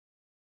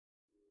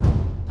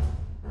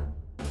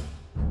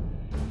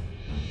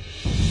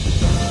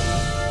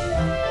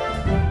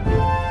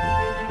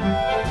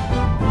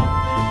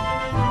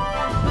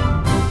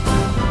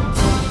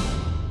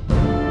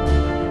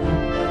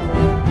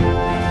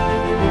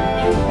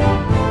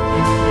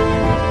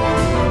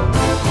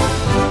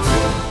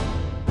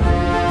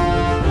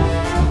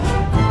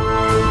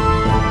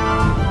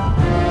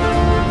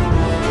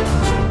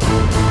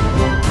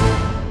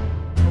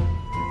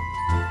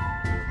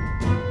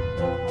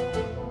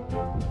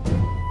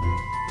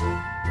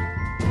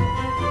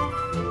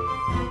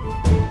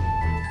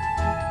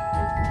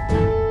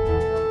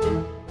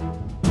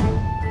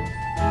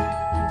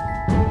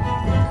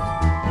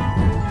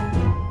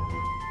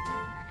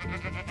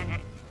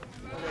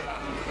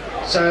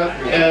So,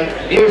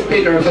 here's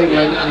Peter of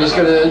England, and he's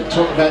going to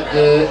talk about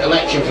the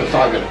election for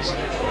 5 minutes.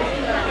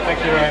 Thank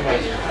you very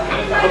much.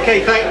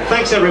 Okay,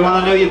 thanks everyone.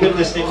 I know you've been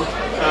listening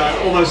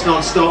almost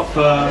non-stop for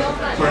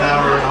an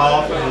hour and a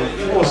half,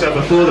 and also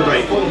before the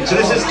break. So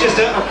this is just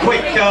a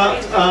quick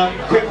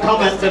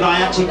comment that I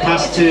actually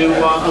passed to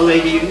a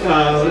lady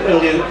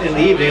earlier in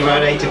the evening,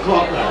 around 8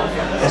 o'clock now.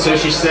 And so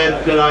she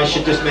said that I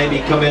should just maybe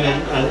come in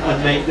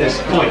and make this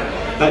point.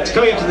 It's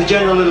coming up to the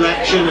general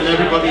election, and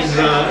everybody's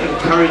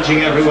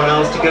encouraging everyone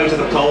else to go to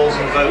the polls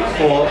and vote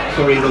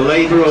for either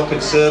Labour or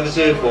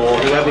Conservative or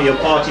whoever your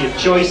party of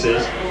choice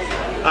is.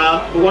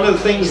 But one of the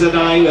things that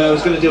I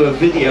was going to do a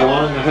video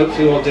on, and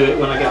hopefully I'll do it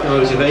when I get the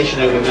motivation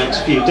over the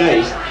next few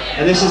days,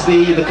 and this is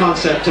the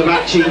concept of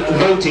actually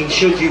voting.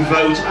 Should you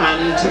vote,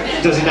 and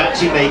does it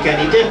actually make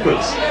any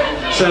difference?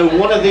 So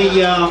one of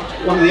the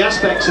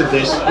aspects of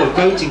this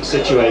voting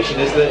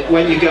situation is that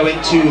when you go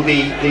into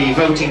the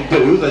voting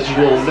booth, as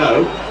you all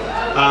know,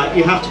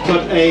 you have to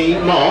put a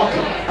mark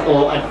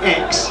or an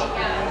X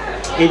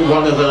in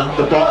one of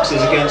the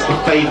boxes against the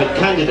favoured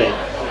candidate.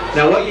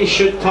 Now what you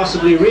should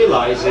possibly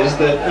realise is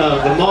that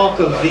the mark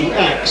of the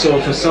X, or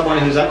for someone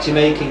who's actually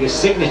making a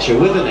signature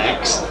with an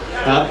X,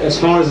 as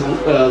far as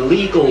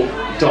legal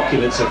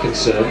documents are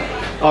concerned,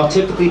 are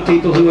typically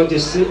people who are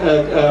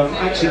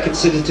actually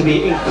considered to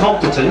be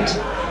incompetent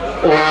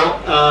or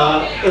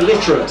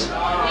illiterate.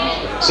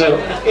 So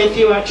if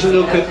you actually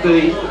look at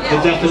the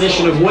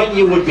definition of when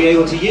you would be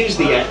able to use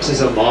the X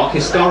as a mark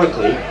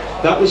historically,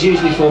 that was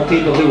usually for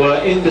people who were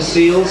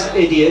imbeciles,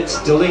 idiots,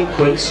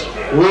 delinquents,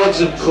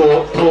 wards of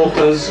court,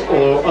 paupers,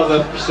 or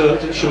other,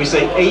 shall we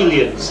say,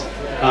 aliens.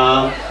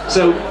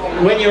 So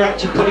when you're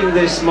actually putting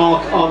this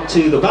mark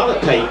onto the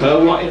ballot paper,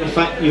 what in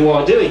fact you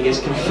are doing is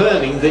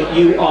confirming that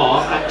you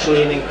are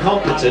actually an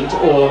incompetent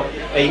or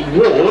a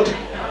ward,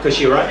 because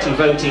you're actually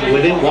voting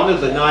within one of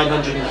the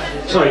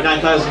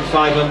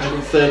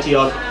 9,530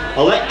 odd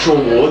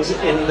electoral wards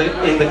in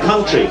the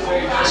country.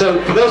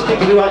 So for those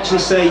people who actually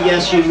say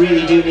yes, you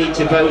really do need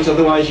to vote,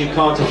 otherwise you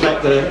can't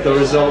affect the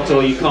result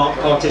or you can't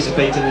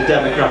participate in the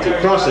democratic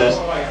process,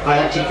 I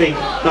actually think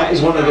that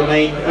is one of the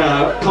main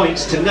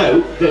points to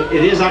note, that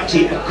it is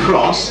actually a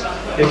cross.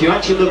 If you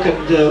actually look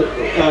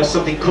at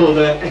something called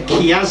a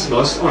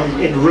chiasmus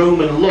in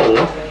Roman law,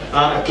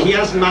 a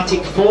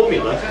chiasmatic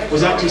formula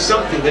was actually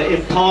something that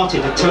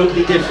imparted a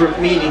totally different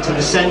meaning to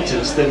the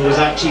sentence than was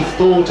actually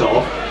thought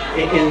of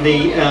in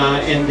the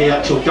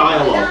actual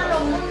dialogue.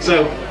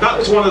 So that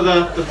was one of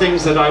the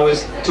things that I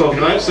was talking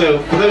about.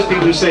 So for those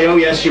people who say, oh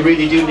yes, you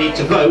really do need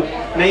to vote,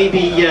 maybe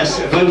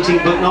yes, voting,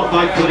 but not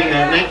by putting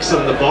an X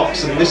on the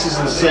box, and this is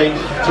the same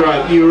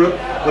throughout Europe,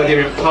 whether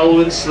you're in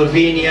Poland,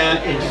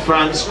 Slovenia, in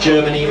France,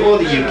 Germany, or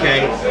the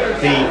UK,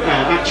 the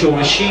actual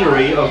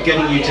machinery of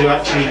getting you to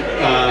actually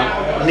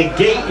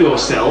negate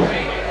yourself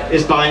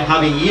is by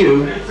having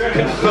you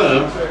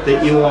confirm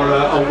that you are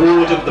a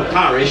ward of the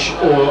parish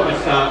or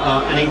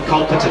an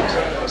incompetent.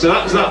 So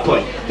that's that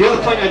point. The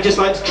other point I'd just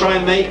like to try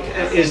and make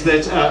is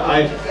that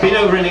I've been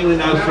over in England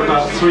now for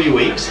about 3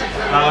 weeks.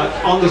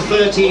 On the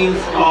 13th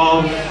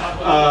of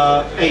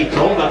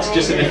April, that's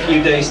just in a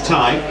few days'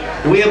 time,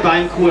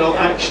 Bank will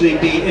actually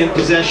be in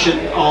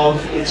possession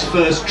of its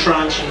first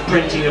tranche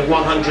printing of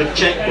 100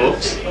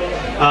 checkbooks.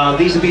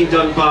 These have been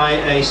done by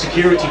a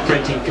security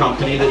printing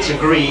company that's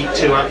agreed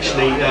to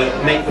actually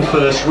make the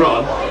first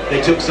run.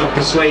 They took some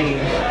persuading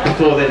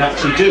before they'd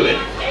actually do it.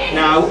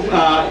 Now,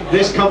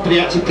 this company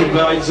actually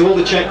provides all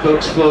the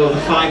checkbooks for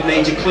the 5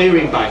 major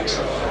clearing banks.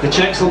 The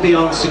checks will be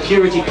on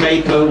security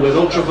paper with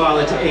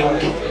ultraviolet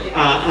ink,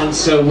 and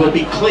so will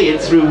be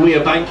cleared through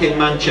Bank in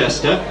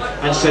Manchester.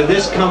 And so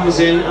this comes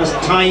in as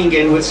tying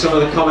in with some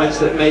of the comments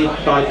that made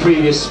by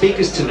previous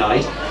speakers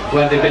tonight,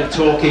 when they've been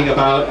talking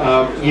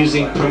about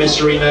using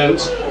promissory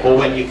notes, or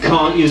when you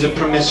can't use a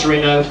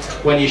promissory note,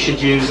 when you should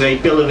use a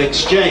bill of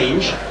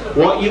exchange.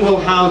 What you will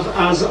have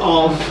as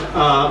of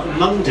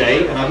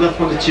Monday, and I've left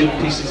 1 or 2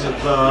 pieces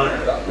of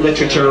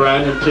literature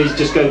around, and please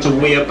just go to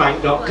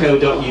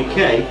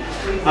wearebank.co.uk.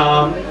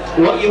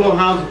 What you will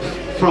have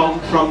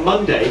from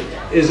Monday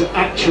is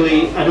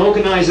actually an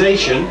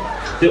organisation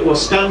that will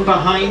stand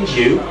behind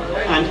you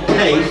and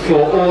pay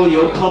for all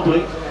your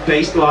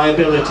public-based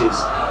liabilities.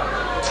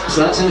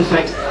 So that's in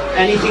effect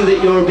anything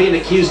that you're being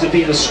accused of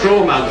being a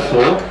straw man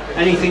for,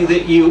 anything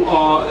that you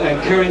are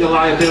incurring a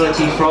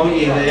liability from,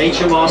 either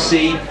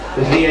HMRC,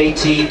 the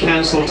VAT,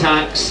 council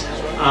tax,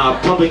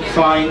 public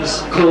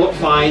fines, court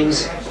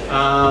fines,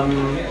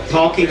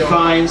 parking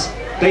fines,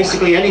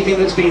 basically anything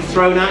that's been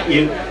thrown at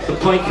you. The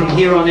point from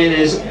here on in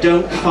is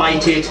don't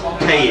fight it,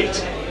 pay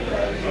it.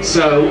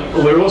 So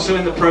we're also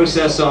in the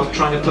process of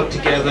trying to put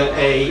together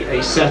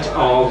a set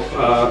of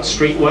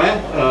streetwear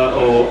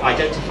or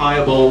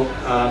identifiable,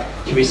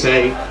 should we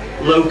say,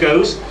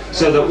 logos,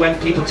 so that when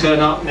people turn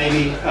up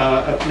maybe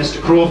at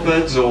Mr.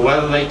 Crawford's, or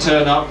whether they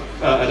turn up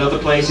at other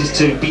places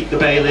to beat the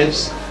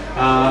bailiffs,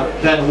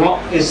 then what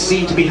is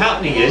seen to be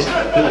happening is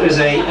that there's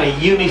a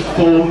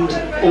uniformed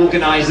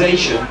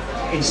organisation,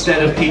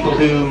 instead of people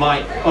who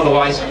might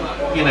otherwise,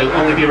 you know,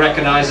 only be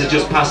recognised as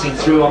just passing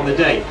through on the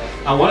day.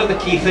 And one of the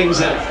key things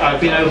that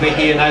I've been over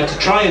here now to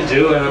try and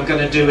do, and I'm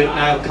going to do it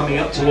now coming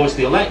up towards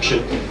the election,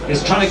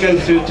 is trying to go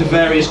through to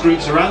various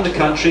groups around the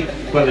country,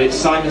 whether it's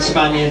Simon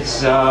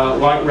Spaniard's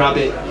White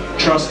Rabbit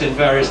Trust in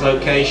various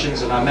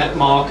locations, and I met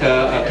Mark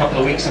a couple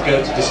of weeks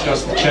ago to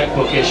discuss the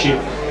checkbook issue,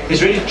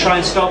 is really to try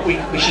and stop, we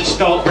should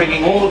start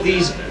bringing all of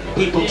these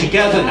people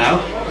together now,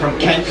 from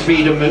Kent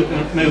Freedom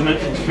Movement,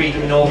 from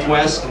Freedom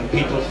Northwest, and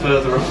people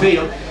further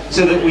afield,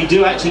 so that we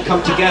do actually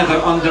come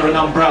together under an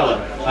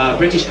umbrella.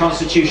 British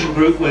Constitution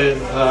Group with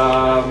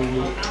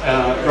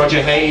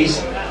Roger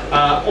Hayes,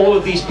 all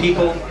of these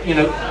people, you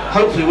know,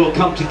 hopefully will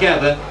come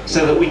together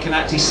so that we can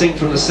actually sing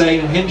from the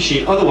same hymn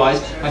sheet.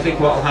 Otherwise, I think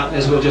what will happen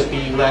is we'll just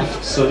be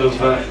left sort of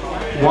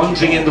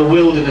wandering in the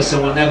wilderness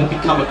and will never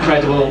become a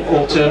credible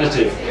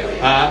alternative.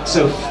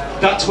 So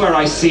that's where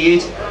I see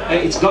it.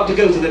 It's got to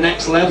go to the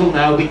next level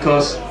now,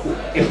 because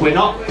if we're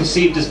not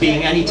perceived as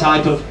being any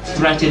type of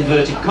threat,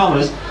 inverted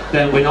commas,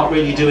 then we're not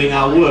really doing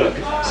our work.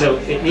 So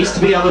it needs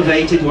to be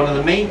elevated. One of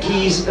the main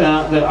keys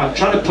that I'm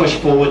trying to push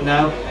forward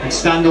now and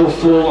stand or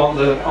fall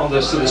on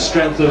the sort of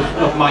strength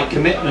of my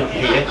commitment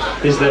here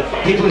is that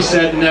people who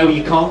said, no,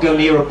 you can't go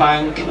near a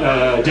bank,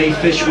 Dave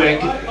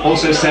Fishwick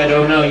also said,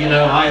 oh no, you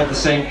know, I have the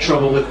same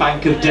trouble with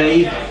Bank of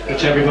Dave,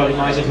 which everybody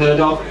might have heard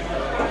of.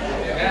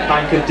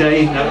 Bank of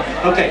Dave, no.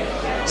 Okay.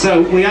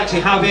 So we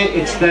actually have it,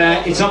 it's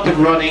there, it's up and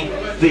running.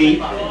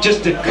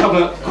 Just to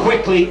cover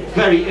quickly,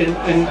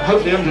 in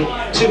hopefully under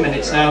 2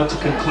 minutes now to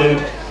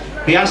conclude,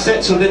 the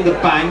assets within the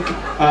bank,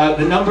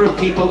 the number of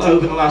people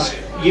over the last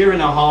year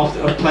and a half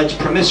that have pledged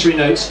promissory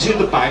notes to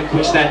the bank,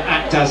 which then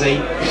act as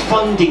a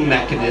funding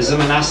mechanism,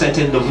 an asset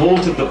in the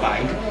vault of the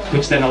bank,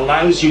 which then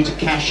allows you to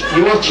cash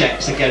your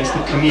checks against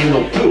the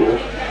communal pool,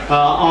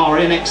 are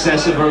in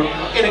excess of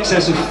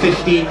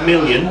 15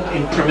 million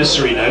in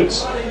promissory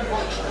notes.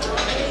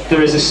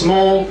 There is a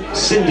small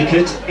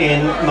syndicate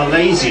in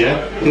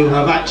Malaysia who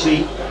have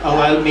actually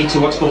allowed me to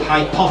what's called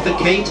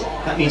hypothecate,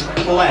 that means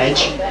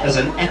pledge as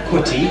an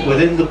equity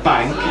within the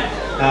bank,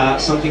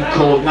 something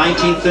called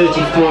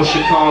 1934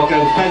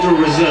 Chicago Federal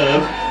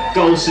Reserve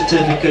Gold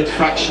Certificate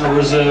Fractional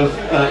Reserve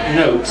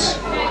notes.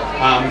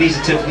 These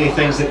are typically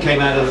things that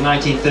came out of the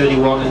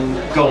 1931 and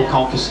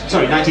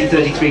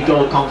 1933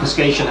 Gold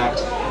Confiscation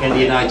Act in the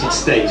United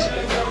States.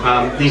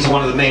 These are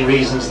one of the main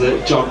reasons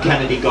that John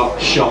Kennedy got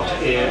shot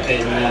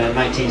in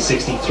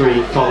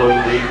 1963 following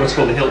what's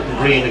called the Hilton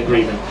Green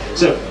Agreement.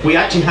 So we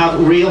actually have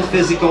real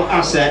physical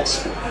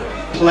assets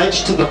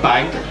pledged to the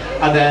bank,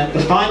 and then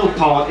the final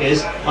part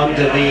is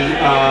under the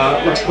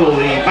what's called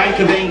the Bank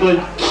of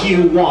England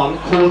Q1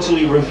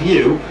 quarterly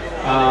review.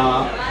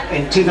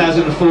 In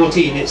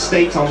 2014, it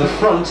states on the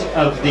front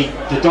of the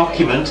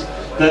document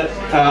that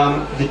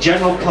the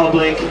general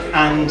public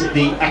and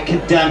the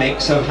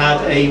academics have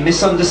had a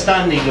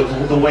misunderstanding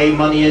of the way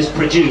money is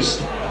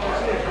produced.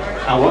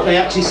 And what they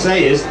actually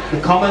say is, the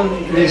common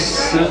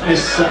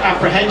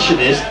misapprehension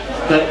is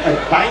that a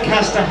bank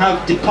has to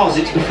have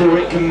deposits before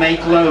it can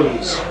make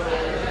loans.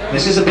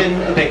 This has been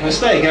a big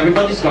mistake.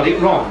 Everybody's got it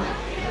wrong.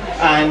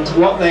 And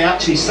what they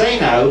actually say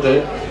now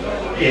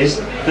is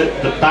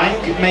that the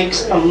bank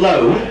makes a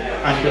loan,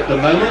 and at the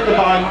moment the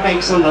bank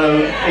makes a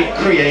loan, it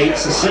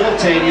creates a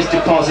simultaneous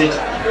deposit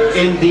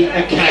in the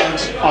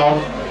account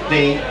of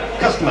the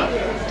customer.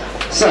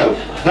 So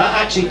that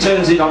actually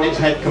turns it on its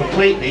head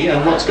completely,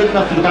 and what's good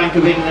enough for the Bank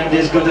of England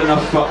is good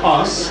enough for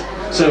us.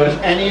 So if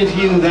any of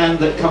you then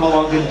that come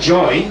along and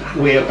join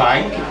We're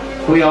Bank,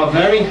 we are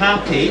very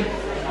happy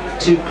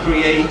to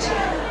create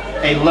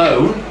a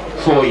loan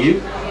for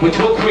you, which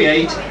will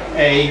create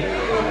a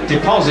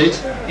deposit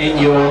in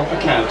your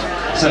account.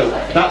 So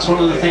that's one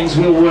of the things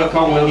we'll work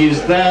on. We'll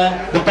use the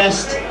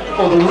best,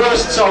 or the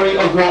worst, sorry,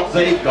 of what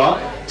they've got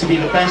to be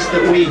the best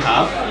that we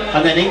have,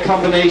 and then in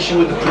combination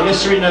with the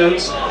promissory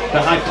notes,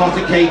 the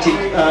hypothecated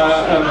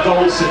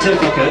gold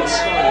certificates,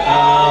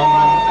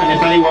 and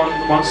if anyone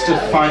wants to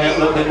find out a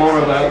little bit more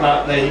about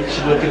that, they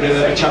should look at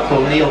a chap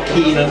called Neil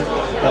Keenan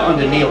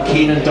under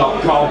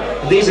neilkeenan.com.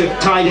 These are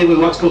tied in with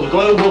what's called the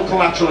global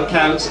collateral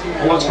accounts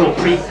and what's called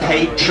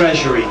prepaid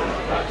treasury.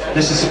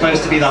 This is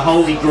supposed to be the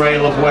holy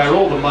grail of where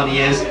all the money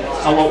is,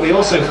 and what we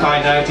also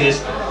find out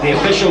is the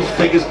official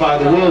figures by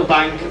the World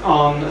Bank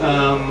on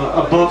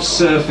above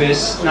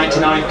surface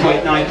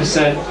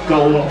 99.9%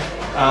 gold,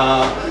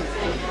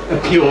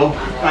 pure,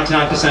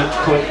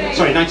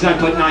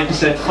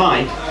 99.9%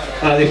 fine.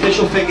 The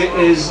official figure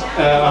is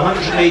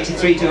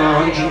 183 to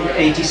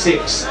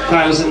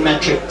 186,000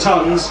 metric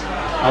tons,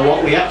 and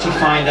what we actually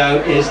find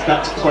out is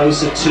that's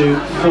closer to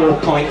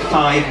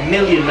 4.5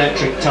 million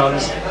metric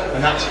tons,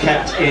 and that's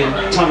kept in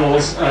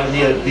tunnels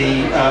near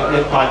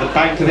by the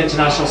Bank of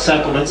International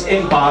Settlements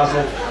in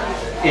Basel,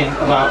 in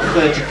about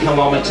 30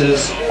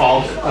 kilometers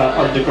of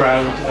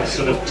underground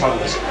sort of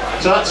tunnels.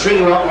 So that's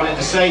really what I wanted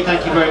to say.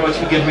 Thank you very much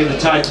for giving me the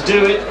time to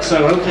do it.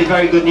 So hopefully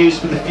very good news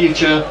for the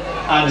future,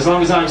 and as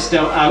long as I'm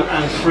still out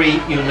and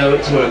free, you'll know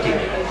it's working.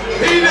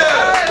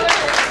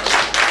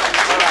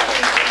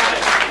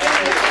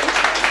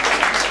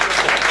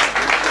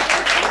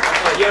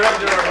 You're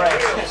under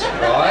arrest.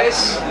 Right.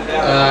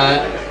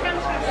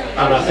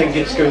 and I think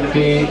it's going to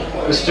be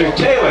Mr.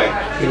 Taylor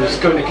who's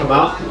going to come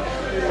up,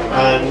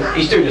 and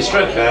he's doing a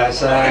stroke there,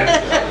 so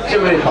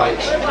give him a bite.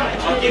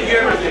 I'll give you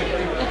everything.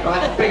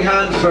 Right, big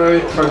hand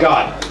for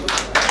Guy.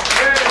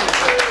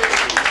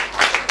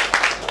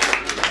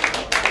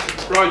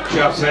 Right,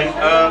 chaps then.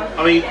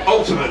 I mean,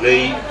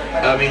 ultimately,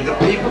 I mean, the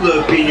people that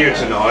have been here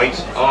tonight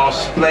are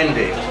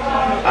splendid.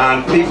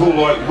 And people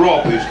like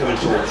Rob, who's come and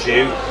talked to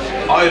you,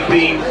 I've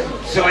been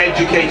so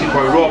educated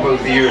by Rob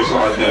over the years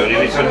that I've known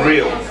him, it's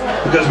unreal.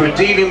 Because we're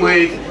dealing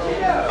with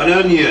an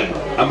onion,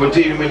 and we're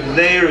dealing with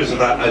layers of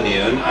that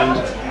onion, and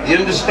the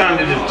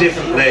understanding of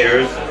different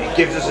layers, it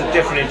gives us a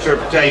different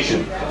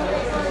interpretation.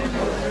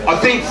 I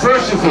think,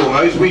 first and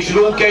foremost, we should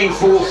all gain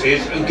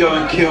forces and go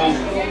and kill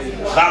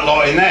that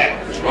lot in there,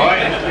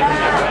 right?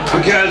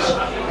 Because,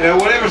 you know,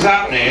 whatever's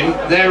happening,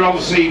 they're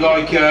obviously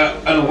like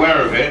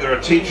unaware of it. They're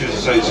a teachers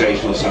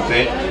association or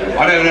something.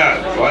 I don't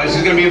know, right? This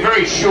is going to be a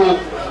very short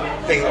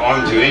thing that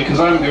I'm doing because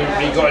I haven't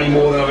really got any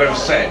more than I've ever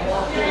said.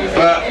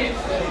 But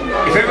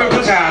if everyone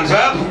puts their hands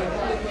up,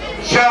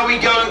 shall we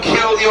go and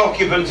kill the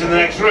occupants in the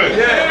next room?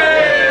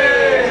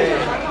 Yay!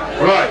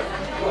 Right.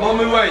 I'm on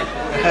my way.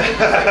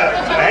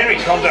 Henry,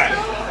 calm down.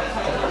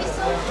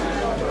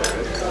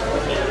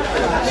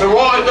 So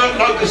what I'd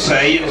like to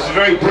say, and it's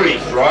very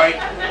brief, right?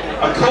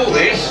 I call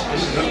this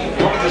is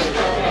probably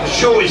the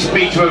shortest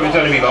speech I've ever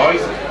done in my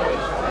life.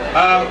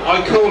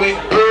 I call it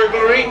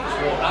burglary,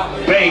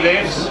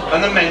 bailiffs,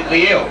 and the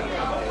mentally ill.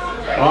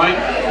 Right?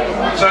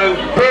 So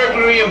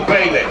burglary and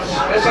bailiffs.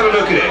 Let's have a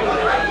look at it.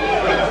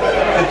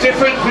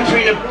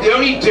 The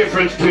only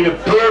difference between a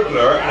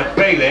burglar and a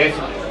bailiff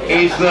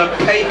is the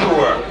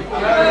paperwork.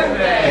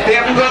 If they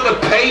haven't got the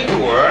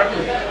paperwork,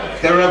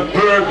 they're a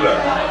burglar.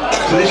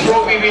 So this is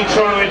what we've been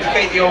trying to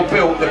educate the old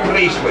Bill, the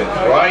police with,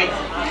 right?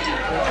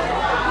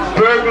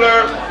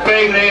 Burglar,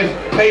 bailiff,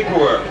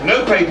 paperwork.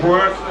 No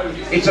paperwork,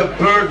 it's a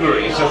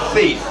burglary, it's a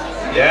thief,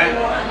 yeah?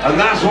 And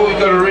that's what we've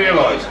got to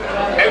realise.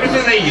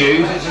 Everything they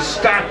use is a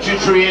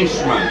statutory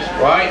instrument,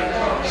 right?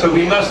 So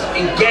we must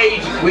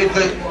engage with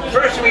the...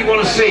 First thing we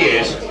want to see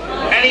is,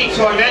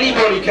 anytime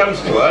anybody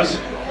comes to us,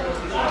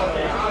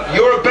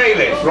 you're a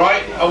bailiff,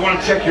 right? I want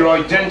to check your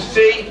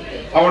identity.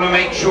 I want to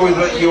make sure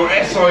that you're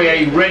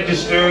SIA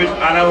registered,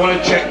 and I want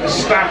to check the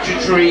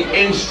statutory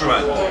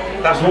instrument.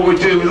 That's what we're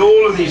doing with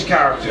all of these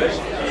characters.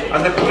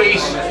 And the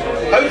police,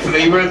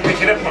 hopefully, we're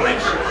picking up on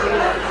this.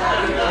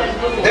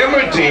 Then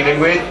we're dealing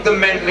with the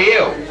mentally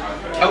ill.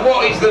 And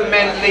what is the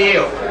mentally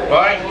ill,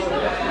 right?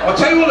 I'll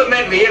tell you what the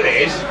mentally ill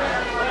is.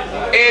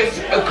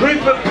 If a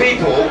group of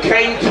people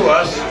came to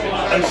us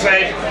and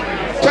said,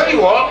 tell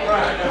you what,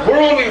 we're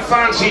all in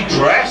fancy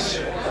dress,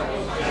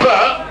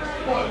 but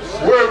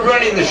we're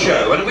running the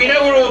show, and we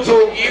know we're all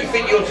talking, you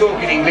think you're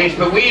talking English,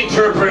 but we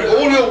interpret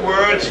all your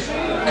words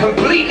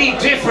completely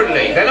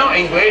differently. They're not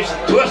English,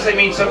 to us they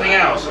mean something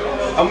else,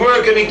 and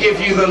we're going to give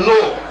you the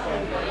law.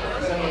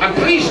 And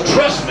please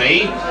trust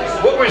me,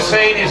 what we're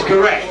saying is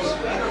correct.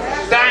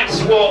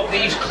 That's what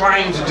these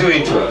clowns are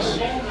doing to us.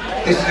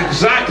 This is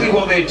exactly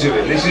what they're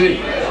doing. This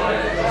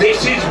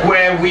is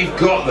where we've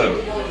got them.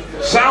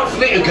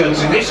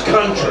 Self-litigants in this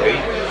country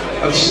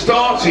have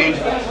started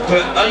to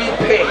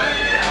unpick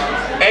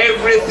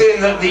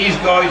everything that these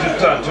guys have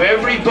done. To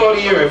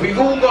everybody here, we've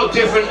all got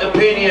different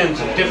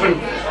opinions and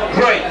different...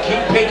 Great,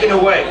 keep picking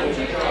away.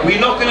 We're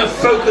not going to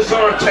focus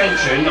our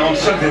attention on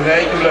something that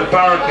they can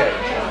barricade.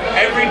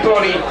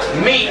 Everybody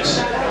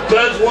meets,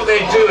 does what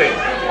they're doing.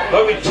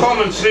 Like with Tom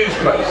and Sue's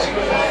place.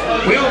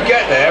 We all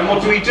get there, and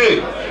what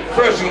do?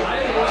 First, we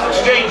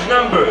exchange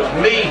numbers,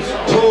 meet,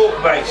 talk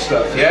about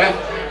stuff, yeah?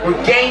 We're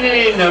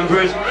gaining in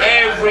numbers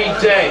every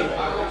day.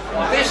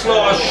 This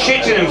lot are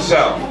shitting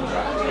himself.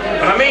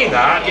 And I mean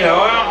that, you know,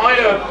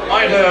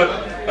 I had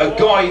a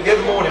guy the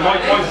other morning,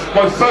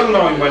 my phone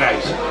line went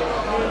out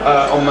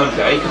on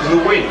Monday because of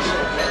the wind.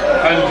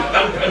 And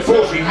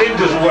unfortunately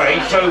Linda's away,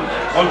 so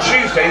on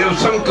Tuesday there was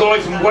some guy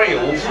from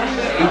Wales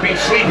who'd been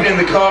sleeping in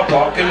the car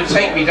park going to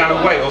take me down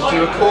to Wales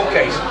to a court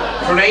case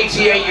for an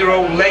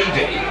 88-year-old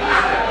lady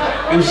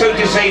who was so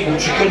disabled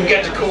she couldn't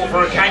get to court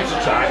for her council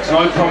tax, and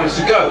I promised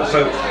to go.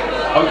 So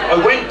I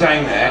went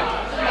down there.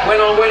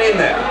 When I went in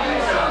there,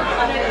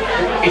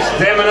 it's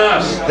them and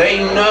us. They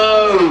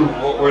know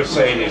what we're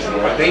saying is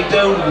right. They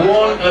don't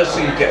want us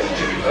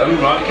engaging them,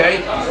 right,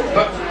 okay?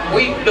 But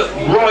look,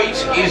 right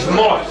is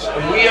might,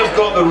 and we have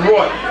got the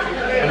right.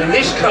 And in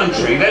this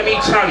country, let me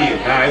tell you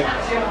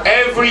now,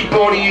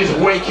 everybody is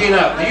waking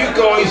up. You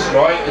guys,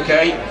 right,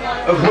 okay,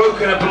 have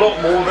woken up a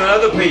lot more than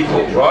other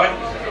people, right?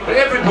 But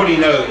everybody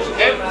knows,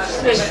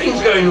 there's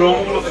things going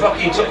wrong all the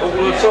fucking all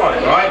the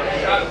time, right?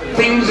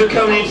 Things are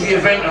coming into the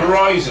event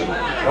horizon,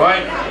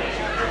 right?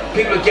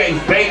 People are getting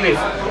bailiff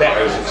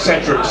letters,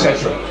 etc.,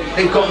 etc.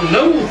 They've got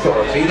no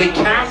authority, they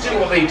can't do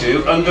what they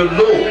do under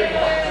law.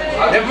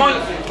 Never mind,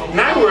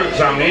 now we're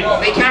examining,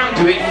 they can't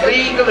do it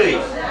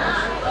legally.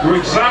 We're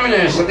examining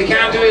this, so they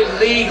can't do it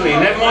legally,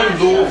 never mind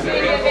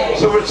lawfully.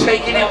 So we're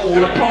taking it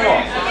all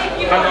apart.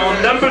 And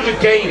our numbers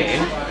are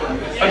gaining.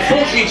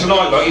 Unfortunately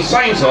tonight, like, it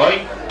sounds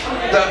like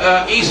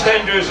that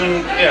EastEnders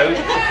and, you know,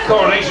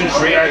 Coronation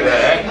Street out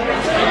there,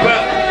 but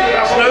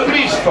that's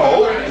nobody's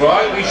fault,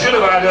 right? We should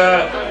have had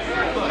a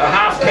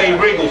half-K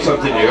rig or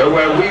something here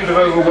where we would have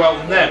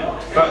overwhelmed them,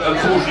 but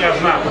unfortunately it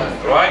hasn't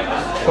happened, right?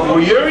 But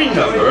we're hearing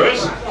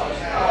numbers,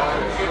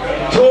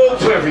 talk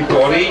to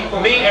everybody,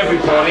 meet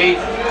everybody,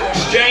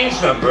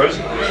 exchange numbers.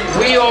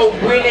 We are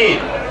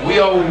winning, we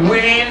are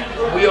winning,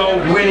 we are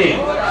winning.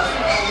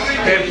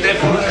 They're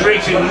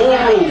creating more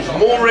rules,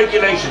 more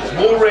regulations,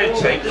 more red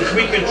tape, which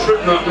we can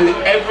trip up with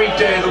every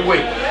day of the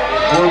week.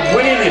 We're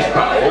winning this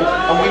battle,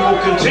 and we will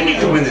continue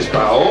to win this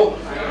battle,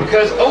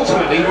 because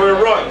ultimately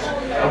we're right.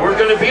 And we're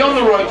going to be on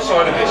the right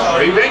side of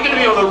history. We ain't going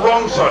to be on the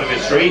wrong side of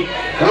history.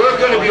 We're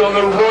going to be on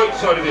the right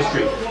side of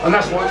history. And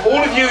that's why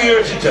all of you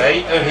here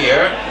today are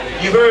here.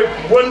 You've heard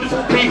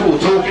wonderful people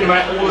talking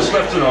about all the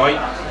stuff tonight.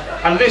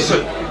 And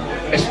listen,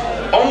 it's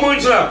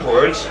onwards and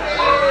upwards.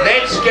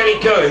 Let's get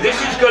it going.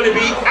 This is going to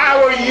be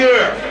our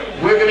year.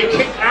 We're going to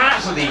kick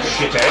ass of these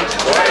shitheads.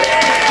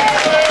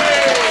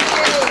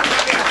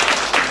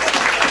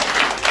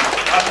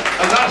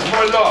 And that's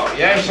my lot,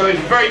 yeah? So it's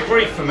very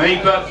brief for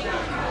me, but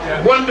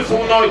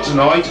wonderful night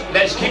tonight.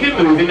 Let's keep it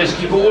moving. Let's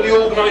keep all the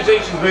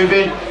organisations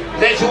moving.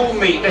 Let's all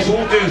meet. Let's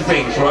all do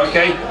things, right,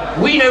 okay?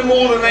 We know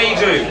more than they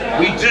do.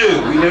 We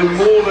do. We know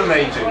more than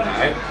they do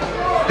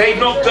now. They've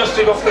not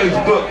dusted off those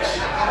books.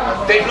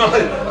 They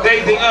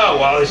think, oh,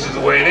 well, this is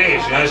the way it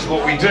is, you know, this is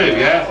what we do,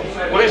 yeah?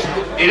 Well,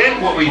 it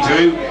ain't what we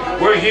do.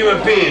 We're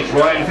human beings,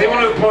 right? If they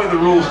want to apply the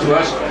rules to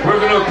us, we're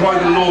going to apply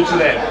the law to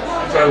them.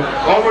 So,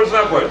 onwards and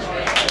upwards.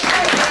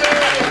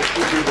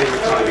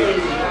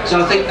 So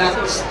I think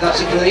that's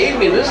it for the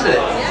evening, isn't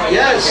it?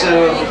 Yeah,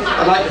 so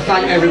I'd like to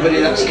thank everybody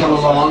that's come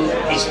along,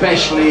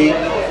 especially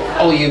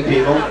all you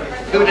people.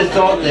 Who would have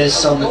thought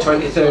this on the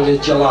 23rd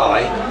of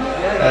July,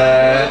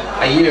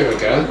 a year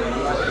ago,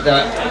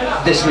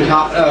 that this would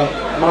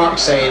happen? Mark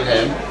saying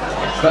him,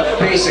 but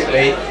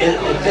basically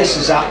this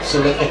is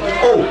absolutely.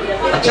 Oh,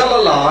 I tell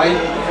a lie.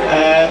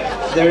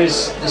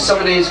 There's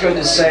somebody who's going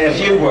to say a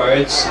few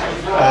words,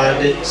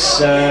 and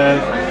it's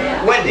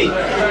Wendy.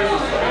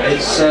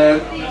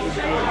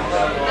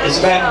 It's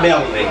about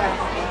Melanie.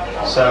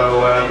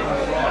 So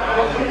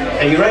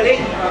are you ready?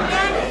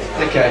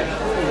 Okay.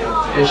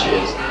 Here she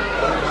is.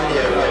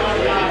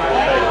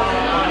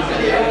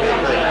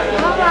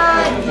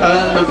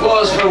 An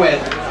applause for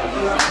Wendy.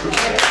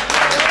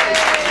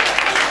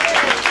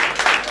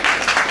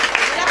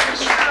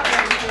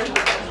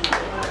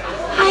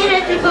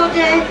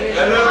 Everybody.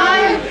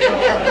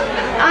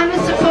 I'm a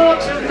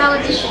supporter of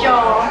Melanie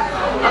Shaw.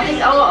 I think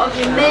a lot of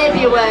you may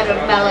be aware of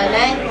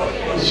Melanie.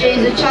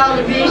 She's a child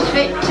abuse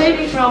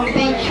victim from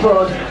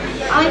Beechwood.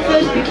 I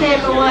first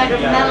became aware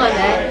of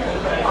Melanie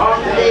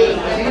on the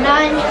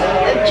 9th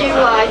of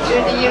July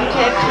through the UK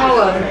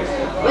column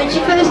when she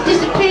first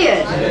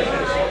disappeared.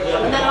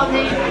 And then on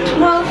the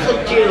 12th of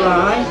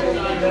July,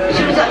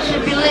 she was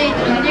actually believed,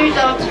 the news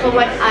article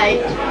went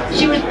out,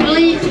 she was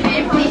believed to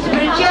be in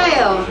Peterborough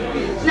jail.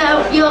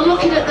 Now, you're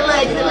looking at the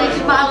lady that lives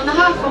a mile and a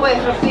half away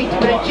from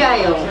Peterborough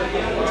jail.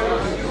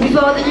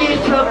 Before the news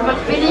programme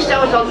had finished,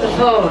 I was on the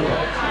phone.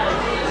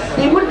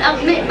 They wouldn't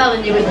admit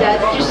Melanie was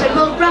dead, they just said,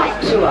 well, write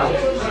to her.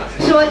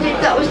 So I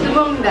did, that was the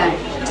Monday.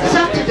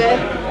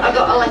 Saturday, I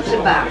got a letter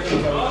back.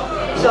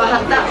 So I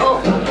had that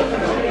up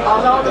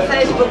on all the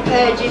Facebook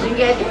pages and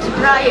gave it to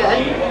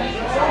Brian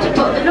to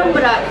put the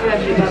number out for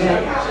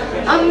everybody.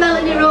 And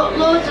Melanie wrote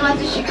loads of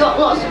letters, she got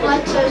lots of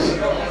letters,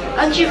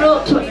 and she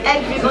wrote to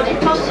everybody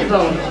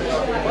possible.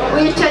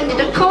 We attended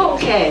a court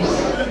case,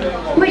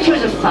 which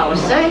was a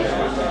fallacy.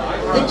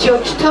 The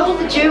judge told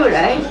the jury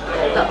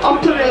that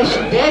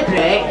Operation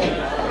Daybreak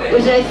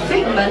was a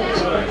figment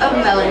of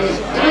Melanie's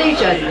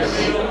delusions.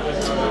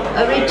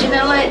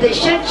 Originally, the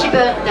shed she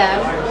burnt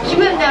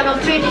down on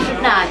 3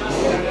 different nights.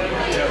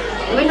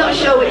 We're not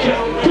sure which,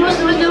 plus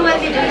there was no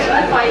evidence in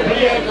the fire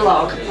brigade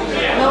log,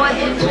 no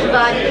evidence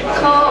provided in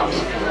court,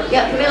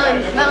 yet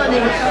Melanie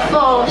was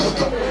forced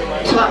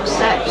to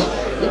accept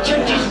the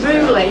judge's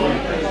ruling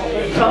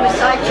from a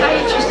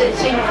psychiatrist that had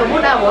seen her for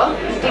 1 hour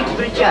in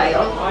Peterborough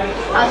jail,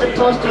 as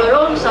opposed to her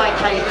own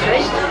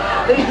psychiatrist,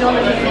 who's known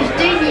her for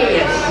 15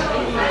 years.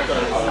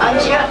 And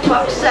she had to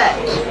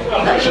accept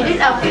that she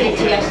didn't have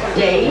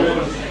PTSD,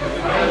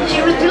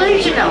 she was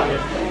delusional.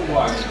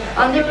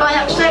 And by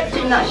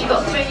accepting that, she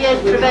got 3 years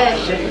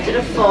probation instead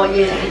of 4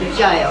 years in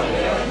jail.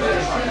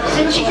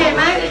 Since she came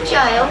out of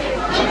jail,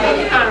 she's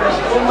been harassed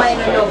one way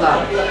and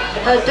another.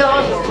 Her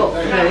doors were put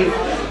through.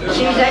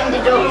 She's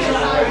ended up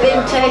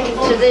being taken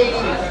to the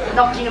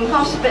Nottingham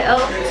hospital.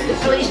 The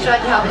police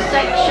tried to have a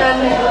section.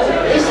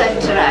 They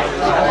sent her out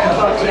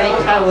after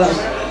 48 hours.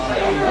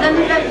 And then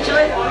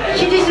eventually,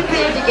 she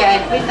disappeared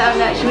again. We found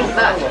out she was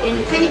back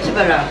in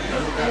Peterborough.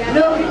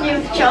 Nobody knew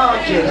the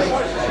charges.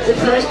 The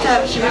first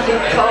time she was in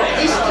court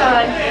this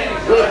time,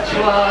 which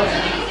was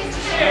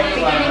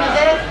beginning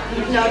of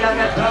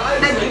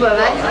February,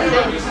 I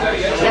think.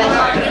 Yes,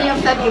 beginning of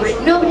February.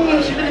 Nobody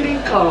knew she was going to be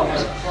in court,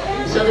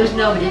 so there was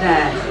nobody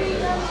there.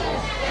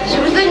 She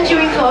was then due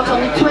in court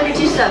on the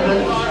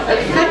 27th of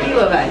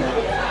February.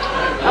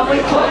 and we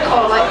put a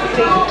call out for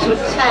people to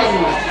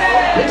attend.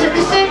 But at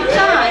the same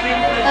time,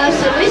 her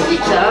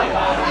solicitor,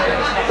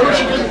 who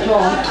she doesn't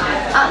want,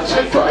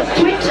 actually put a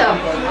Twitter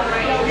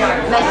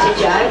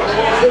message out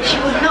that she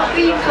would not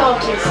be in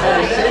court in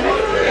person,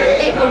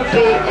 it would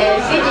be a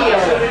video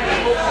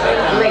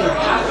link.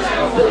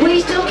 But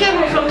we still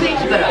came up from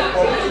Peterborough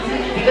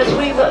because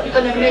we were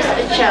going to miss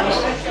a chance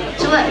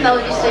to let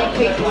Melanie see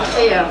people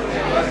here.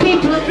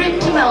 People have written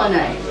to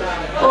Melanie.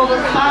 Over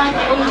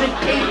 500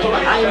 people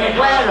that I am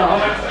aware of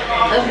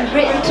have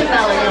written to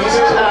Melanie this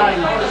time.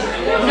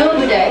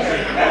 Nobody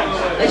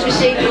has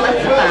received a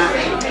letter back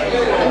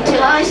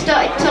until I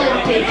started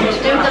telling people to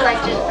do the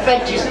letters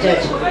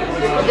registered,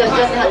 because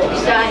then they had to be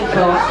signed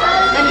for.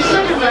 Then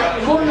suddenly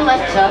one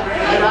letter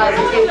arrived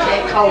at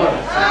UK Column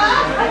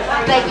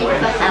begging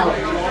for help.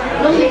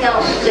 Nothing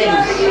else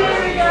since.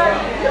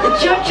 The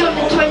judge on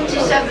the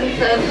 27th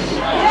of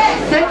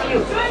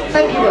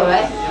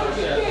February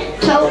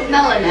told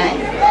Melanie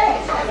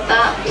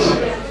that,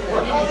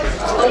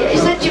 he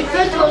said she,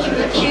 first of all, she was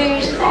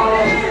accused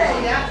of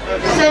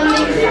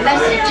sending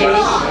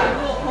messages,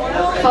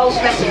 false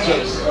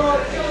messages,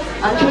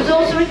 and she was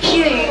also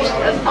accused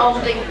of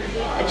holding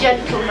a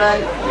gentleman,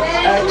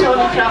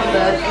 Tony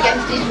Cranbourne,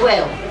 against his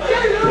will.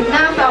 We've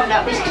now found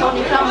out this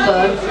Tony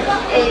Cranbourne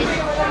is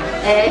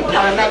a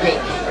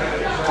paramedic,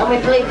 and we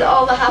believe that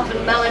all that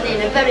happened, Melanie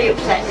in a very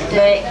upset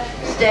state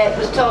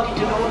was talking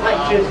to him all the way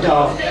through the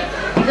door,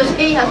 because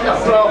he has not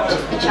brought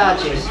the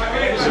charges,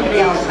 somebody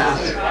else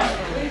has.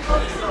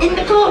 In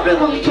the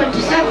courtroom on the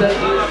 27th,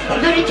 I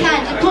very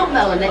kindly put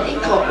Melanie in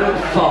courtroom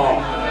 4,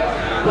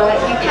 where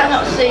you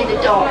cannot see the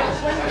dock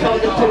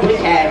from the public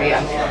area.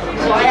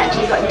 So I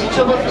actually got into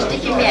trouble for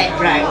sticking my head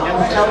round and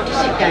was told to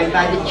sit down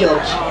by the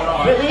judge.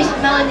 But at least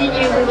Melanie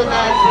knew we were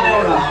there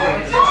for her.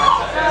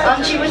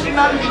 And she was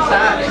remanded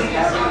back,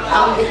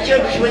 and the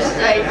judge was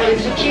saying, well, he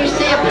was a QC,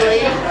 I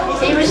believe,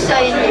 he was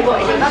saying he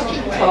wanted her back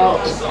in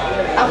court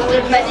after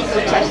a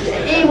medical test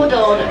that he would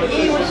order,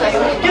 he would say he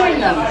was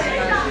doing them.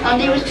 And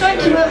he was trying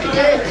to work a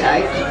date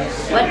out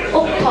when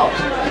up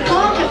popped the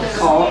clerk of the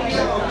court,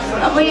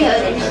 and we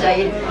heard him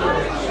saying,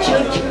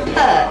 Judge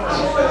Pert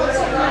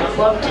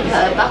wanted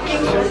her back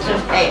in front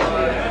of him.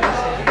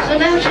 So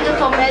now she's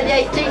up on May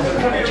the 18th in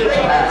front of Judge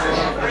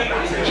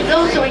Pert. She was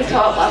also in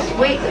court last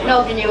week that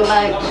nobody knew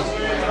about,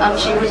 and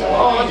she was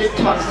ordered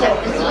to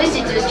accept the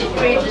solicitors she'd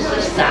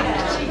previously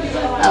sacked,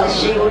 else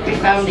she would be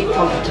found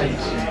incompetent.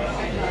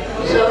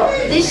 So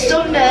this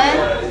Sunday,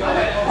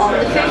 on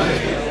the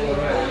 5th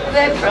of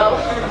April,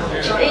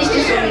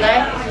 Easter Sunday,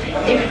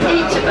 in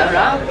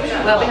Peterborough,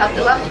 where we had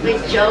the last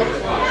vigil,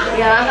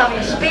 we are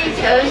having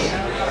speakers,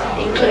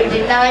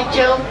 including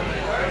Nigel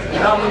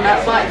from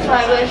White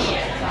Flowers,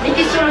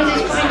 Micky is coming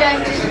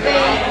down to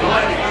speak,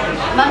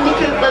 Mandy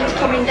Coupland's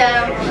coming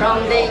down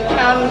from the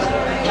CAMS,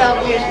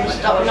 Child Abuse and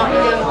Stop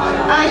Nottingham.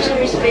 I shall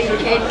be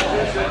speaking.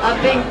 I've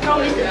been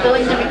promised that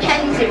Belinda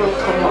Mackenzie will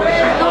come up. So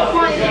we've got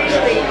quite a few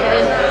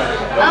speakers.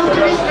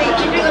 After the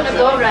speeches we're going to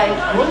go around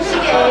once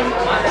again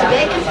to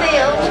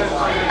Bakerfield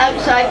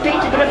outside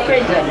Peterborough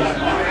Prison.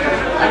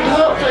 And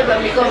hopefully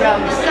when we go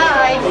around the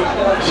side,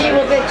 she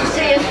will be able to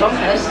see us from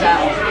her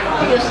cell,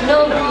 because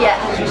nobody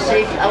yet has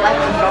received a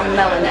letter from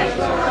Melanie.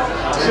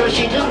 So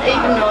she doesn't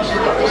even know she's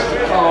got this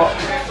support.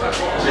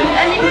 So if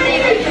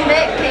anybody who can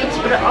make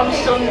Peterborough on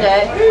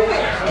Sunday,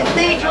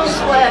 Cathedral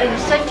Square in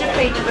the centre of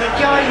Peterborough,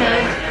 join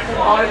us,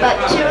 or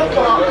about 2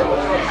 o'clock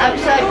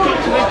outside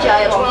Peterborough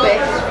Jail on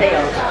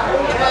Bakersfield.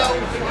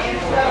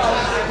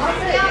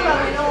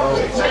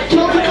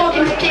 12 o'clock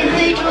in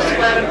Cathedral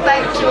Square,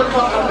 about 2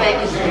 o'clock on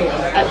Bakersfield,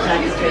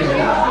 outside the prison.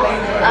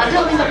 I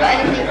don't think I've got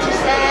anything to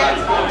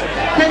say.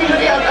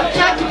 Anybody else? I've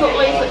tried to put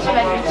leaflets on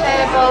every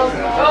table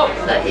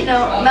that, you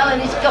know,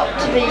 Melanie's got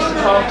to be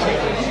supported.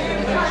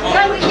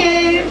 Thank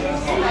you.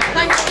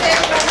 Thank you.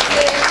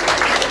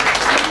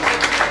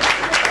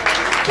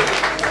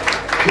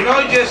 Can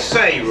I just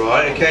say,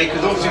 right, okay,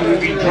 because obviously we've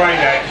been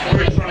drained out,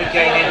 we're trying to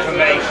gain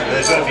information,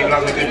 there's other people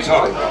having a good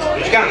time,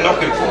 which you can't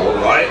knock him for,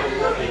 right?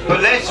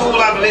 But let's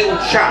all have a little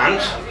chant,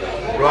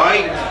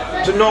 right,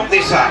 to knock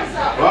this out,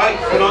 right?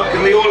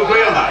 Can we all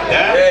agree on that,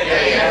 yeah?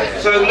 Yeah.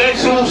 So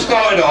let's all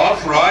start it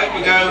off, right?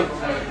 We go,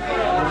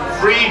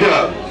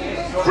 freedom,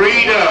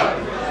 freedom,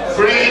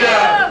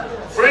 freedom,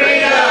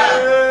 freedom,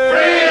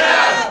 freedom,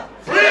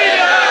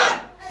 freedom,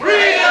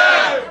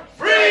 freedom,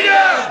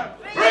 freedom,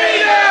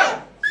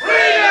 freedom,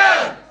 freedom,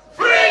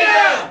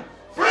 freedom,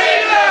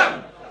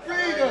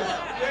 freedom,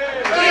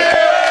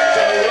 freedom.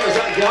 Was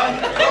that guy?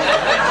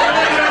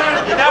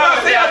 No,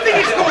 I think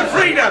it's called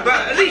freedom, but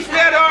at least we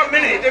had our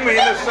minute, didn't we,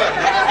 in the sun?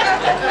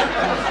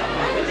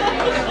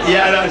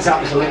 Yeah, that's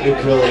absolutely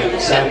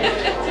brilliant. So,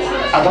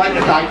 I'd like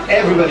to thank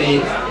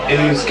everybody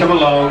who's come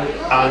along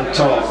and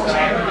talked.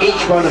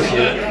 Each one of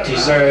you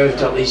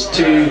deserved at least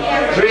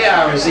 2-3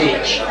 hours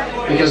each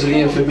because of the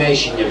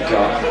information you've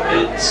got.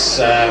 It's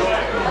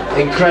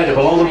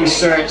incredible, all the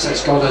research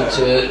that's gone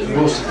into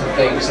most of the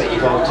things that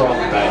you've all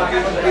talked about.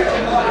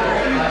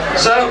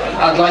 So,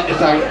 I'd like to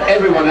thank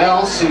everyone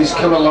else who's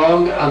come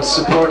along and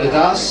supported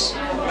us.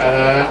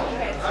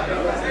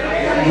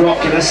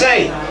 what can I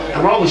say?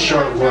 I'm always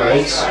short of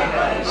words.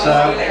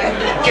 So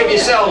give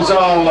yourselves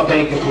all a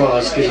big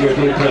applause because you're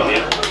doing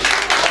brilliant.